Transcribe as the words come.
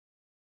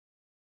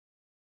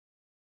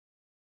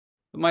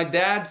My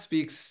dad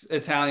speaks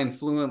Italian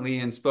fluently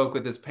and spoke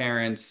with his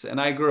parents, and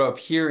I grew up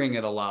hearing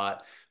it a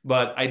lot,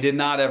 but I did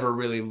not ever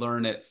really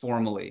learn it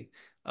formally.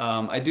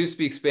 I do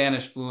speak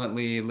Spanish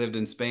fluently, lived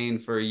in Spain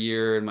for a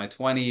year in my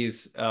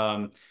 20s,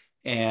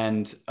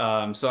 and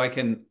so I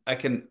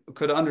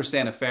could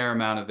understand a fair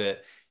amount of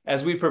it.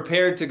 As we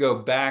prepared to go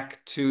back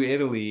to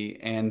Italy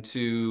and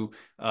to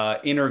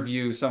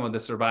interview some of the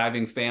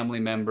surviving family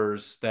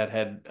members that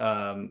had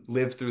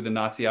lived through the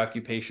Nazi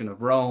occupation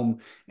of Rome,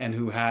 and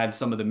who had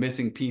some of the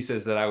missing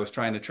pieces that I was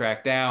trying to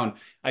track down,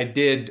 I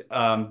did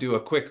do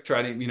a quick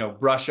try to,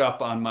 brush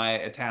up on my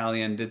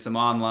Italian, did some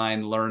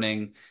online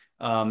learning.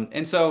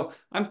 And so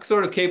I'm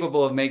sort of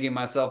capable of making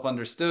myself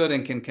understood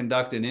and can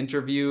conduct an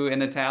interview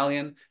in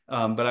Italian,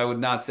 but I would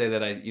not say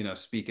that I,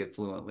 speak it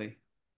fluently.